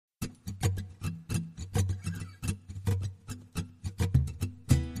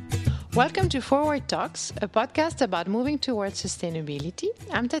Welcome to Forward Talks, a podcast about moving towards sustainability.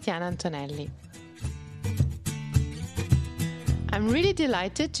 I'm Tatiana Antonelli. I'm really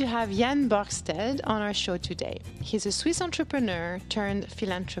delighted to have Jan Borgstede on our show today. He's a Swiss entrepreneur turned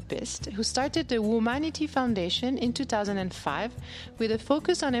philanthropist who started the Womanity Foundation in 2005 with a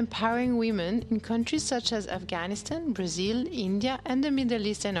focus on empowering women in countries such as Afghanistan, Brazil, India, and the Middle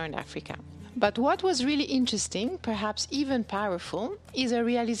East and North Africa. But what was really interesting, perhaps even powerful, is a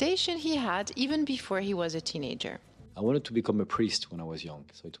realization he had even before he was a teenager. I wanted to become a priest when I was young.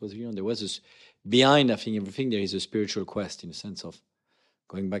 So it was, there was this, behind, I think, everything, there is a spiritual quest in the sense of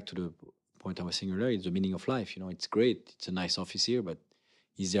going back to the point I was saying earlier, it's the meaning of life. It's great. It's a nice office here, but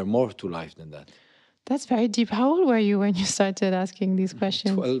is there more to life than that? That's very deep. How old were you when you started asking these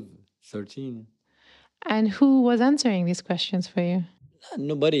questions? 12, 13. And who was answering these questions for you?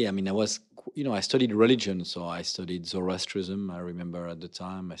 Nobody. I studied religion. So I studied Zoroastrianism. I remember at the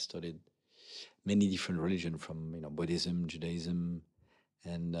time I studied many different religions from, Buddhism, Judaism.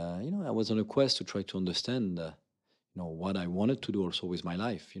 And, I was on a quest to try to understand, what I wanted to do also with my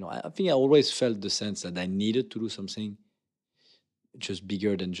life. I think I always felt the sense that I needed to do something just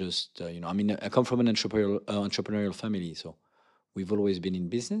bigger than just, I come from an entrepreneurial family. So we've always been in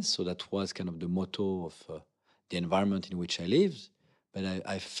business. So that was kind of the motto of the environment in which I lived. But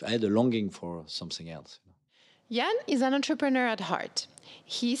I had a longing for something else. Jan is an entrepreneur at heart.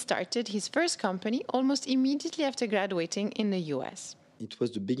 He started his first company almost immediately after graduating in the US. It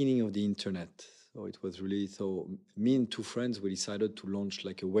was the beginning of the internet. So it was really, me and two friends, we decided to launch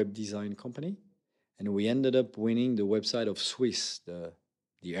like a web design company. And we ended up winning the website of Swiss,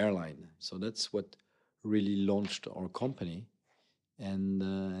 the airline. So that's what really launched our company. And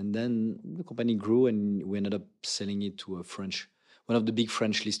then the company grew and we ended up selling it to one of the big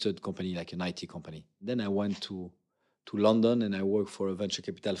French listed company, like an IT company. Then I went to London and I worked for a venture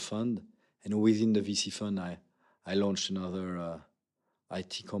capital fund. And within the VC fund, I launched another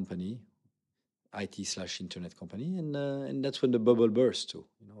IT company, IT/internet company. And that's when the bubble burst too.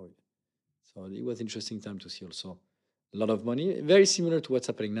 So it was interesting time to see also a lot of money, very similar to what's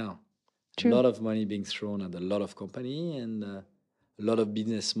happening now. True. A lot of money being thrown at a lot of company and a lot of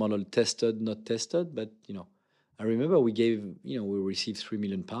business model tested, not tested, but I remember we received £3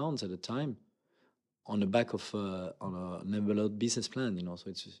 million at the time on the back of on an envelope business plan, so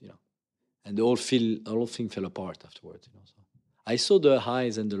it's just, and the whole thing fell apart afterwards, so I saw the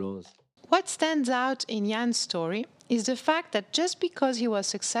highs and the lows. What stands out in Jan's story is the fact that just because he was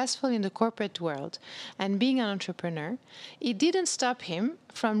successful in the corporate world and being an entrepreneur, it didn't stop him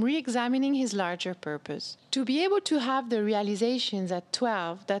from re-examining his larger purpose. To be able to have the realizations at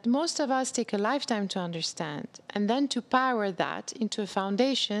 12 that most of us take a lifetime to understand, and then to power that into a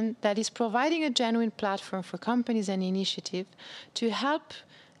foundation that is providing a genuine platform for companies and initiatives to help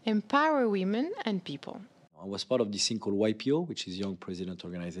empower women and people. I was part of this thing called YPO, which is Young President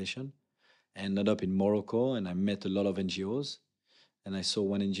Organization. I ended up in Morocco and I met a lot of NGOs. And I saw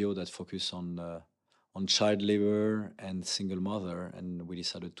one NGO that focused on child labor and single mother. And we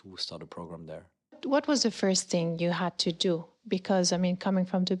decided to start a program there. What was the first thing you had to do? Because, coming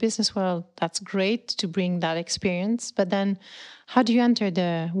from the business world, that's great to bring that experience. But then how do you enter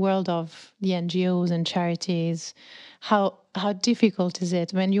the world of the NGOs and charities? How difficult is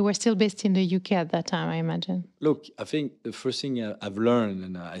it when you were still based in the UK at that time, I imagine? Look, I think the first thing I've learned,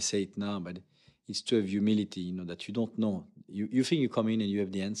 and I say it now, but it's to have humility, that you don't know. You think you come in and you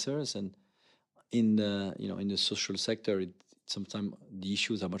have the answers. And in the social sector, sometimes the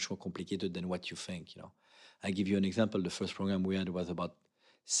issues are much more complicated than what you think, I give you an example. The first program we had was about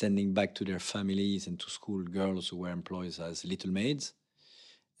sending back to their families and to school girls who were employed as little maids.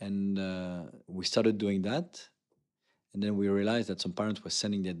 And we started doing that. And then we realized that some parents were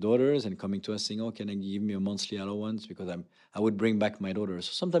sending their daughters and coming to us saying, "Oh, can I give me a monthly allowance because I would bring back my daughters."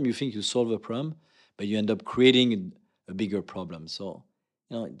 So sometimes you think you solve a problem, but you end up creating a bigger problem. So,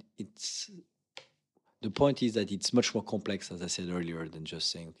 the point is that it's much more complex, as I said earlier, than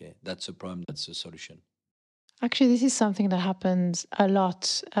just saying, "Okay, that's a problem, that's a solution." Actually, this is something that happens a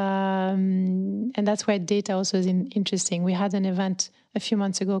lot. And that's why data also is interesting. We had an event a few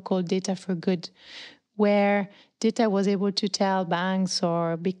months ago called Data for Good, where data was able to tell banks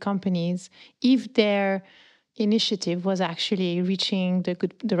or big companies if their initiative was actually reaching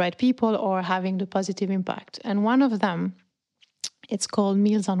the right people or having the positive impact. And one of them, it's called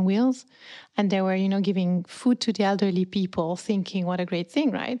Meals on Wheels. And they were, giving food to the elderly people, thinking, what a great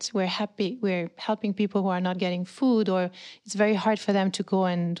thing, right? We're helping people who are not getting food, or it's very hard for them to go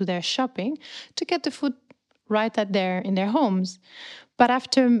and do their shopping to get the food right in their homes. But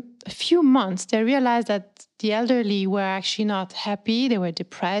after a few months, they realized that the elderly were actually not happy. They were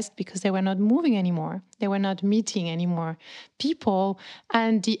depressed because they were not moving anymore. They were not meeting anymore people.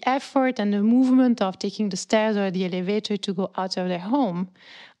 And the effort and the movement of taking the stairs or the elevator to go out of their home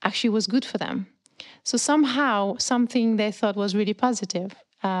actually was good for them. So somehow something they thought was really positive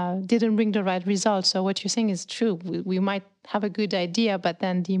didn't bring the right results. So what you're saying is true. We might have a good idea, but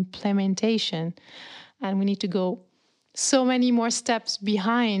then the implementation, and we need to go so many more steps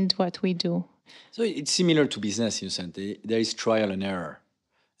behind what we do. So it's similar to business in a sense. There is trial and error,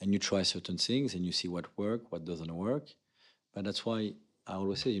 and you try certain things and you see what works, what doesn't work. But that's why I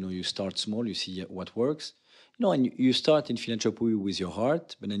always say, you start small, you see what works, and you start in philanthropy with your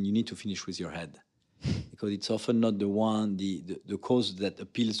heart, but then you need to finish with your head, because it's often not the cause that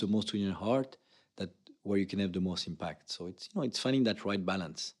appeals the most to your heart that where you can have the most impact. So it's finding that right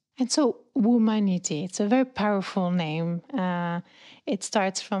balance. And so, Womanity, it's a very powerful name. It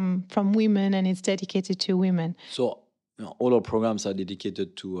starts from women and it's dedicated to women. So all our programs are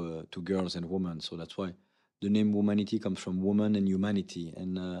dedicated to girls and women. So that's why the name Womanity comes from woman and humanity.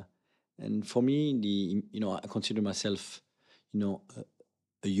 And for me, I consider myself,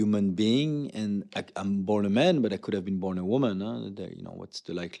 a human being, and I'm born a man, but I could have been born a woman. What's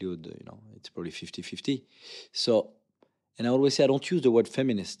the likelihood? It's probably 50-50. So, and I always say I don't use the word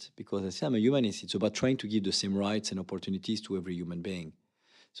feminist because I say I'm a humanist. It's about trying to give the same rights and opportunities to every human being.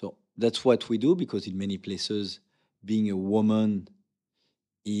 So that's what we do, because in many places, being a woman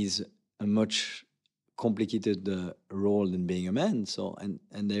is a much complicated role than being a man. So,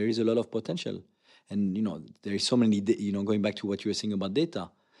 and there is a lot of potential. And, there is so many, going back to what you were saying about data,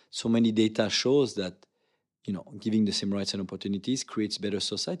 so many data shows that, giving the same rights and opportunities creates better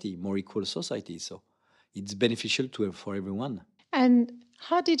society, more equal society. So it's beneficial for everyone. And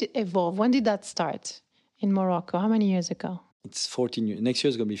how did it evolve? When did that start in Morocco? How many years ago? It's 14 years. Next year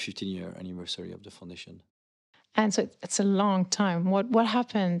is going to be 15-year anniversary of the foundation. And so it's a long time. What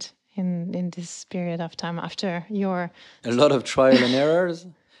happened in this period of time after your... A lot of trial and errors.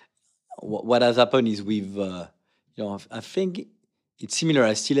 What has happened is I think it's similar.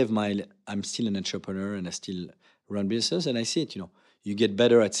 I'm still an entrepreneur and I still run business, and I see it, you get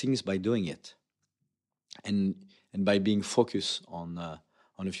better at things by doing it. And by being focused on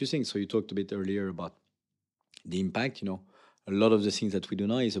a few things. So you talked a bit earlier about the impact. A lot of the things that we do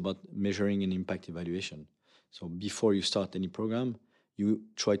now is about measuring an impact evaluation. So before you start any program, you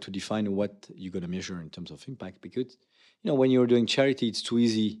try to define what you're going to measure in terms of impact. Because when you're doing charity, it's too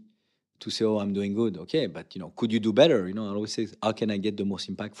easy to say, "Oh, I'm doing good." Okay, but could you do better? I always say, "How can I get the most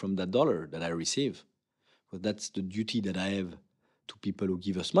impact from that dollar that I receive?" Because that's the duty that I have to people who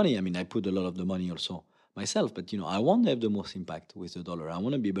give us money. I mean, I put a lot of the money also myself, but I want to have the most impact with the dollar. I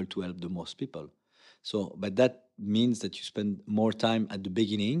want to be able to help the most people. So, but that means that you spend more time at the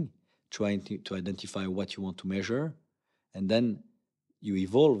beginning trying to identify what you want to measure, and then you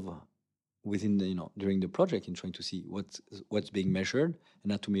evolve within during the project in trying to see what's being measured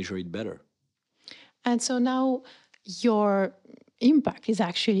and how to measure it better. And so now your impact is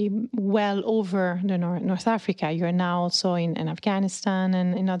actually well over the North Africa. You're now also in Afghanistan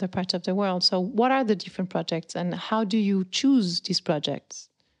and in other parts of the world. So what are the different projects and how do you choose these projects?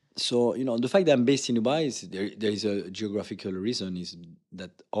 So, the fact that I'm based in Dubai, there is a geographical reason, is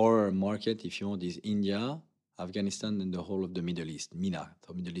that our market, if you want, is India, Afghanistan, and the whole of the Middle East, MENA,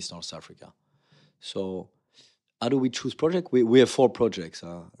 so Middle East, North Africa. So how do we choose projects? We have 4 projects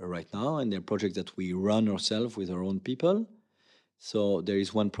right now, and they're projects that we run ourselves with our own people. So there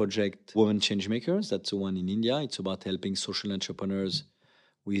is one project, Women Changemakers, that's the one in India. It's about helping social entrepreneurs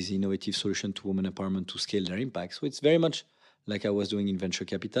with innovative solutions to women empowerment to scale their impact. So it's very much like I was doing in venture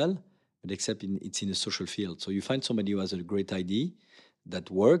capital, but except it's in a social field. So you find somebody who has a great idea that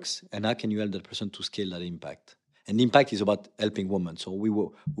works, and how can you help that person to scale that impact? And the impact is about helping women. So we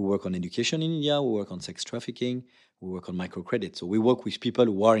work on education in India, we work on sex trafficking, we work on microcredit. So we work with people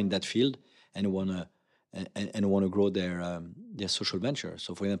who are in that field and want to grow their social venture.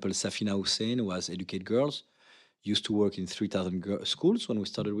 So for example, Safina Hussein, who has Educate Girls, used to work in 3,000 schools when we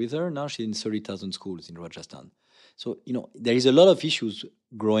started with her. Now she's in 30,000 schools in Rajasthan. So, there is a lot of issues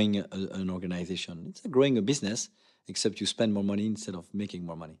growing an organization. It's growing a business, except you spend more money instead of making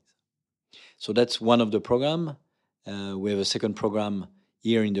more money. So that's one of the program. We have a second program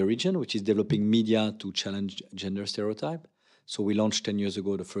here in the region, which is developing media to challenge gender stereotype. So we launched 10 years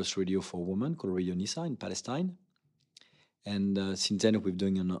ago the first radio for women called Radio Nisa in Palestine. And since then, we've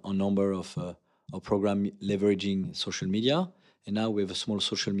been doing a number of program leveraging social media. And now we have a small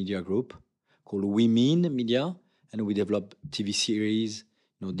social media group called We Mean Media. And we develop TV series,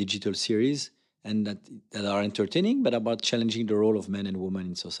 digital series, and that are entertaining, but about challenging the role of men and women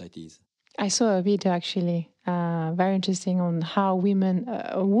in societies. I saw a video actually, very interesting, on how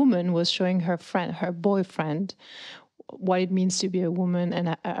a woman was showing her boyfriend, what it means to be a woman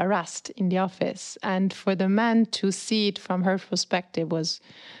and harassed in the office. And for the man to see it from her perspective was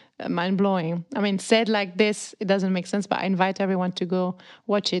mind blowing. I mean, said like this, it doesn't make sense, but I invite everyone to go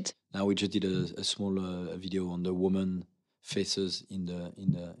watch it. Now we just did a small video on the woman faces in the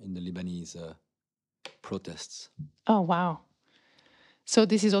Lebanese protests. Oh, wow. So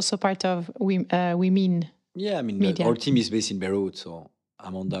this is also part of Women Yeah, I mean, Media. our team is based in Beirut, so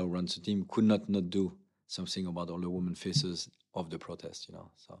Amanda, who runs the team, could not do something about all the women faces of the protest, you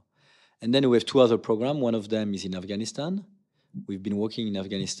know. So, and then we have two other programs. One of them is in Afghanistan. We've been working in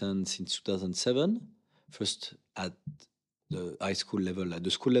Afghanistan since 2007. First at the high school level, at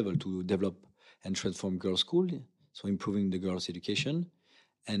the school level, to develop and transform girls' school, so improving the girls' education.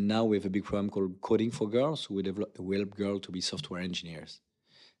 And now we have a big program called Coding for Girls. We help girls to be software engineers.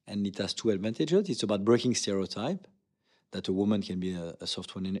 And it has two advantages. It's about breaking stereotype that a woman can be a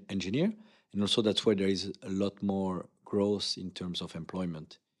software engineer, and also that's where there is a lot more growth in terms of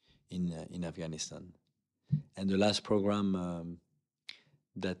employment in Afghanistan. And the last program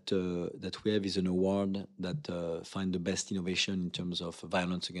that we have is an award that find the best innovation in terms of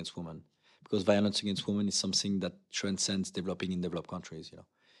violence against women, because violence against women is something that transcends developing in developed countries. You know,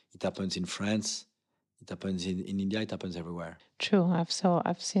 it happens in France, it happens in India, it happens everywhere. True. I've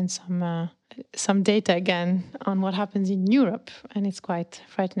seen some data again on what happens in Europe, and it's quite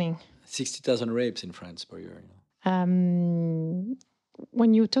frightening. 60,000 rapes in France per year. You know.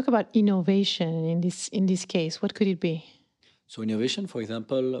 When you talk about innovation in this case, what could it be? So innovation, for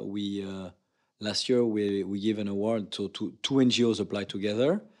example, we last year we gave an award to two NGOs applied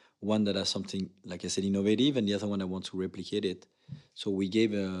together. One that has something, like I said, innovative, and the other one that wants to replicate it. So we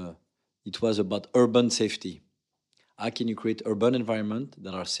gave it was about urban safety. How can you create urban environment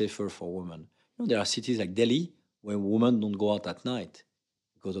that are safer for women? You know, there are cities like Delhi where women don't go out at night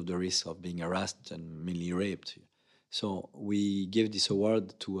because of the risk of being harassed and mainly raped. So we gave this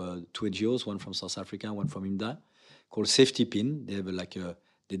award to two NGOs, one from South Africa, one from India, called Safety Pin.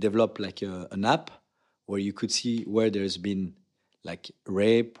 They developed like an app where you could see where there's been like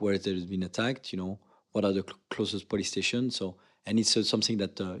rape, where there's been attacked. You know, what are the closest police stations. So, and it's something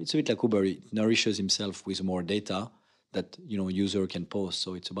that it's a bit like Uber. It nourishes himself with more data that user can post.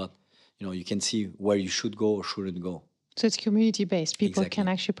 So it's about you can see where you should go or shouldn't go. So it's community based. People Exactly. can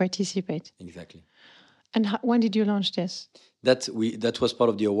actually participate. Exactly. And when did you launch this? That was part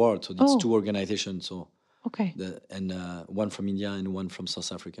of the award. So it's two organizations. So okay, one from India and one from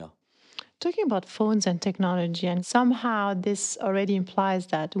South Africa. Talking about phones and technology, and somehow this already implies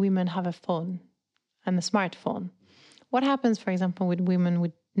that women have a phone and a smartphone. What happens, for example, with women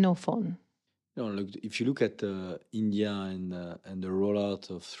with no phone? Look, if you look at India and the rollout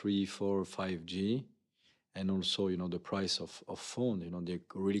of 3, 4, 5G, and also the price of phone, they're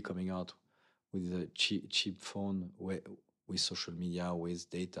really coming out with a cheap phone with social media, with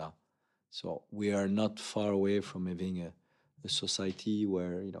data. So we are not far away from having a society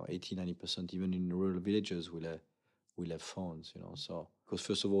where 80-90%, even in rural villages, will have phones. So because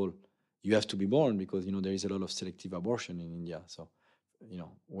first of all, you have to be born, because there is a lot of selective abortion in India. So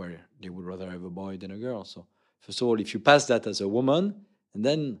where they would rather have a boy than a girl. So first of all, if you pass that as a woman, and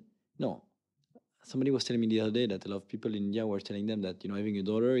then somebody was telling me the other day that a lot of people in India were telling them that having a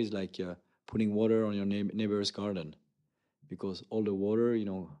daughter is like putting water on your neighbor's garden, because all the water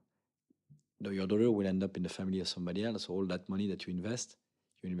your daughter will end up in the family of somebody else. So all that money that you invest,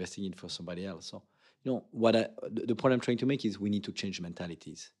 you're investing it for somebody else. So the point I'm trying to make is we need to change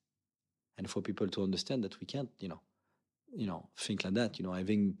mentalities, and for people to understand that we can't think like that.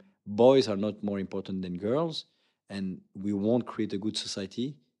 Having boys are not more important than girls, and we won't create a good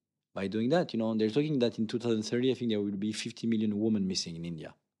society by doing that. They're talking that in 2030, I think there will be 50 million women missing in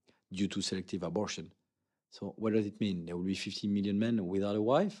India due to selective abortion. So what does it mean? There will be 50 million men without a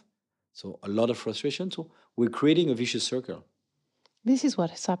wife. So a lot of frustration. So we're creating a vicious circle. This is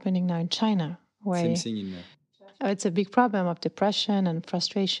what is happening now in China, where Same thing in it's a big problem of depression and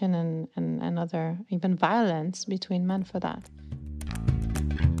frustration and other, even violence between men for that.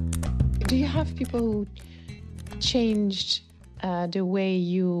 Do you have people who changed the way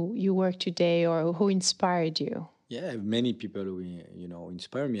you work today, or who inspired you? Yeah, many people who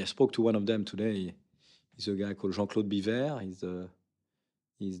inspire me. I spoke to one of them today. He's a guy called Jean-Claude Biver.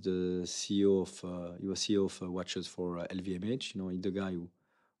 He's the CEO of he was CEO of watches for LVMH. He's the guy who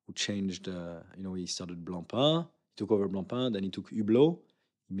changed. He started Blancpain, he took over Blancpain, then he took Hublot.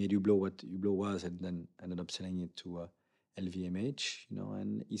 He made Hublot what Hublot was, and then ended up selling it to LVMH.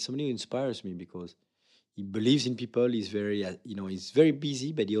 And he's somebody who inspires me, because He believes in people. He's very, he's very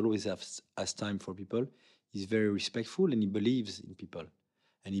busy, but he always has time for people. He's very respectful and he believes in people.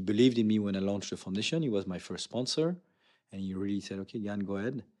 And he believed in me when I launched the foundation. He was my first sponsor, and he really said, "Okay, Jan, go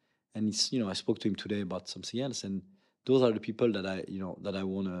ahead." And I spoke to him today about something else, and those are the people that I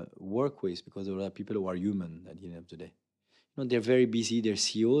want to work with, because those are people who are human at the end of the day. They're very busy, they're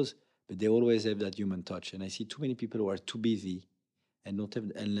CEOs, but they always have that human touch. And I see too many people who are too busy and don't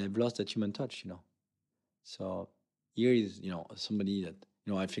have and have lost that human touch. So here is, somebody that,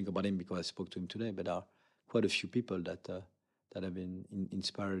 I think about him because I spoke to him today, but there are quite a few people that have been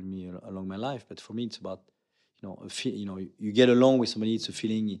inspired me along my life. But for me, it's about, you get along with somebody, it's a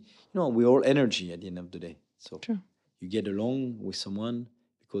feeling, we're all energy at the end of the day. So True. you get along with someone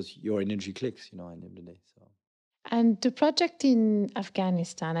because your energy clicks, at the end of the day. So. And the project in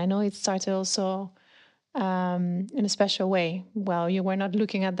Afghanistan, I know it started also in a special way. Well, you were not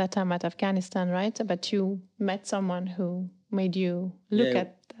looking at that time at Afghanistan, right? But you met someone who made you look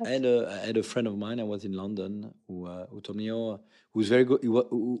at that. I had a friend of mine. I was in London who told me, who's very good,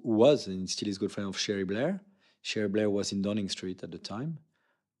 who was and still is good friend of Sherry Blair. Sherry Blair was in Downing Street at the time,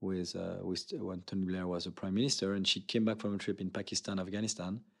 with when Tony Blair was a prime minister, and she came back from a trip in Pakistan,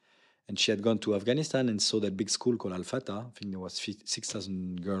 Afghanistan, and she had gone to Afghanistan and saw that big school called Al Fatah. I think there was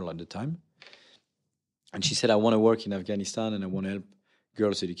 6,000 girls at the time, and she said, "I want to work in Afghanistan and I want to help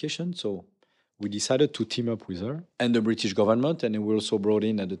girls' education." So we decided to team up with her and the British government, and we also brought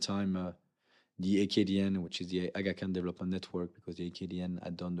in at the time the AKDN, which is the Aga Khan Development Network, because the AKDN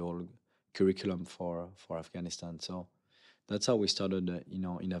had done the whole curriculum for Afghanistan. So that's how we started,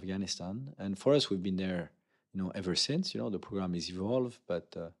 in Afghanistan. And for us, we've been there, ever since. The program is evolved,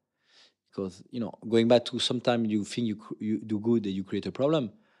 but because going back to sometimes you think you do good and you create a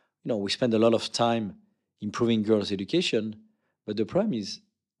problem. We spend a lot of time improving girls' education, but the problem is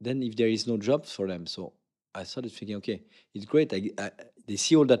then if there is no jobs for them. So I started thinking, okay, it's great. They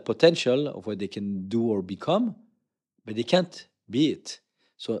see all that potential of what they can do or become, but they can't be it.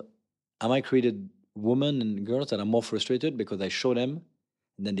 So am I created women and girls that are more frustrated because I show them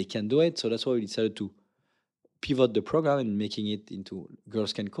and then they can't do it? So that's why we decided to pivot the program and making it into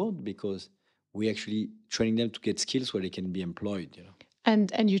Girls Can Code, because we actually training them to get skills where they can be employed.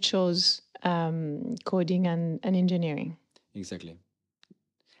 And you chose coding and engineering. Exactly.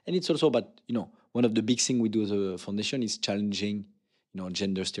 And it's also about, one of the big things we do as a foundation is challenging,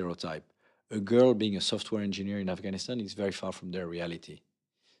 gender stereotype. A girl being a software engineer in Afghanistan is very far from their reality.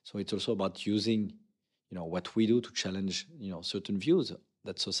 So it's also about using, what we do to challenge, certain views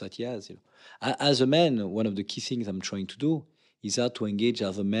that society has. As a man, one of the key things I'm trying to do is how to engage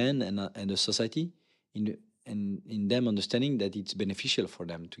other men and the society in them understanding that it's beneficial for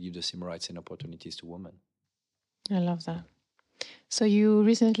them to give the same rights and opportunities to women. I love that. So you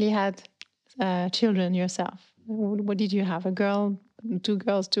recently had children yourself. What did you have? A girl, 2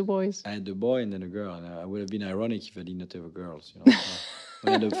 girls, 2 boys? I had a boy and then a girl, and I would have been ironic if I did not have a girl. So when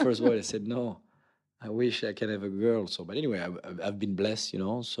I had the first boy, I said, no, I wish I can have a girl. So, but anyway, I've been blessed,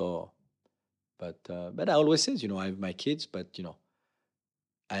 So, but I always says, I have my kids, but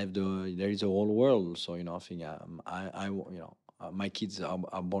there is a whole world. So, I think my kids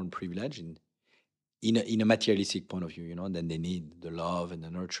are born privileged in a materialistic point of view, then they need the love and the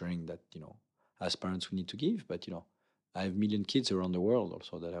nurturing that, as parents we need to give. But, I have million kids around the world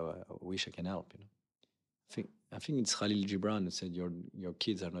also that I wish I can help, I think it's Khalil Gibran who said your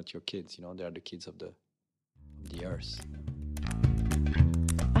kids are not your kids, they are the kids of the earth.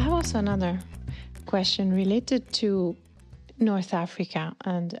 I have also another question related to North Africa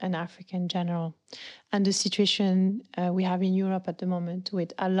and Africa in general, and the situation we have in Europe at the moment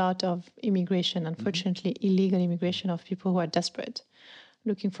with a lot of immigration, unfortunately, illegal immigration of people who are desperate,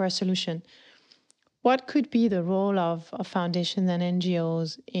 looking for a solution. What could be the role of foundations and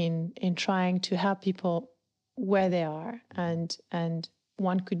NGOs in trying to help people where they are? And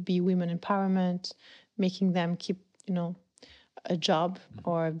one could be women empowerment, making them keep, a job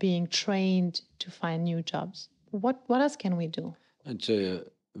or being trained to find new jobs. What else can we do? It's a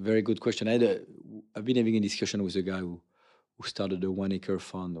very good question. I've been having a discussion with a guy who started a 1 Acre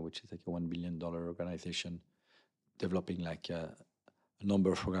Fund, which is like a $1 billion organization, developing like a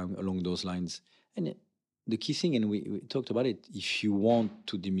number of programs along those lines. And the key thing, and we talked about it, if you want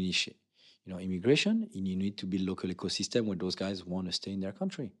to diminish, immigration, you need to build local ecosystem where those guys want to stay in their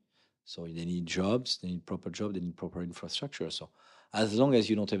country. So they need jobs, they need proper jobs, they need proper infrastructure. So as long as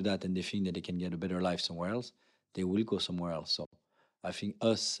you don't have that and they think that they can get a better life somewhere else, they will go somewhere else. So I think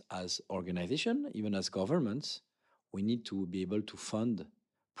us as organization, even as governments, we need to be able to fund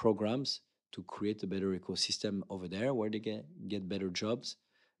programs to create a better ecosystem over there where they get better jobs,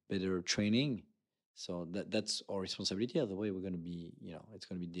 better training, So that's our responsibility. Otherwise, we're going to be, it's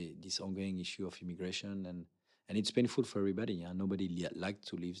going to be this ongoing issue of immigration, and it's painful for everybody. Nobody likes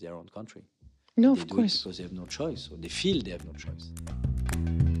to leave their own country. No, they of do course. it because they have no choice, or they feel they have no choice.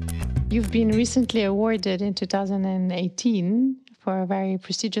 You've been recently awarded in 2018 for a very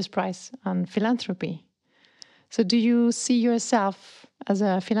prestigious prize on philanthropy. So do you see yourself as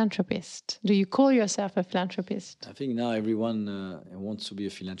a philanthropist? Do you call yourself a philanthropist? I think now everyone wants to be a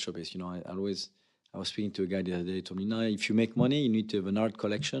philanthropist. I was speaking to a guy the other day, he told me, now if you make money, you need to have an art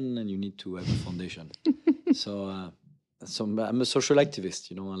collection and you need to have a foundation. So I'm a social activist,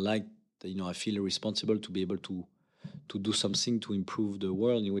 I feel responsible to be able to do something to improve the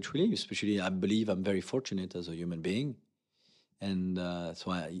world in which we live. Especially, I believe I'm very fortunate as a human being, and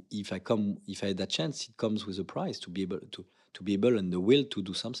so if I had that chance, it comes with a prize to be able and the will to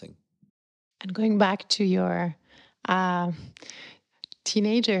do something. And going back to your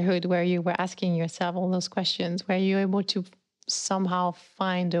teenagerhood, where you were asking yourself all those questions, were you able to somehow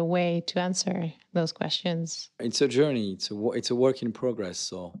find a way to answer those questions? It's a journey. It's a work in progress.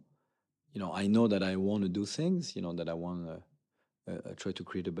 So, I know that I want to do things. That I want to try to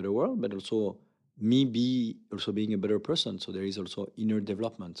create a better world, but also being a better person. So there is also inner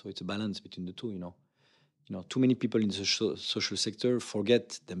development. So it's a balance between the two. Too many people in the social sector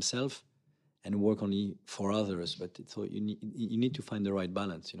forget themselves and work only for others. But so you need to find the right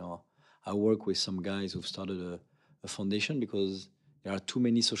balance. I work with some guys who've started a foundation because there are too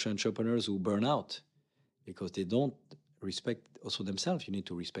many social entrepreneurs who burn out because they don't respect also themselves. You need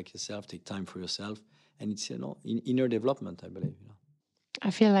to respect yourself, take time for yourself, and it's inner development, I believe.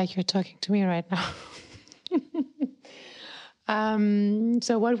 I feel like you're talking to me right now.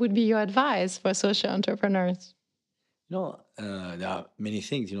 So what would be your advice for social entrepreneurs? There are many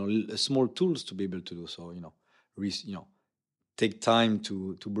things, small tools to be able to do so. Take time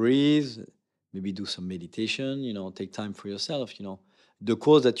to breathe, maybe do some meditation. Take time for yourself. The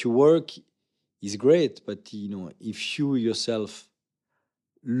cause that you work is great, but if you yourself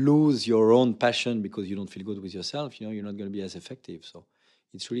lose your own passion because you don't feel good with yourself, you're not going to be as effective. So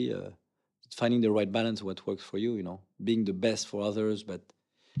it's really finding the right balance of what works for you. Being the best for others, but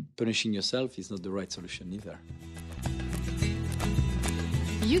punishing yourself is not the right solution either.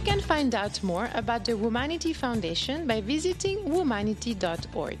 You can find out more about the Womanity Foundation by visiting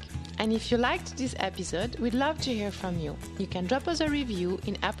womanity.org. And if you liked this episode, we'd love to hear from you. You can drop us a review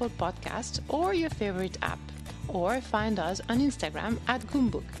in Apple Podcasts or your favorite app, or find us on Instagram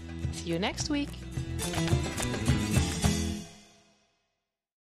 @Goombook. See you next week.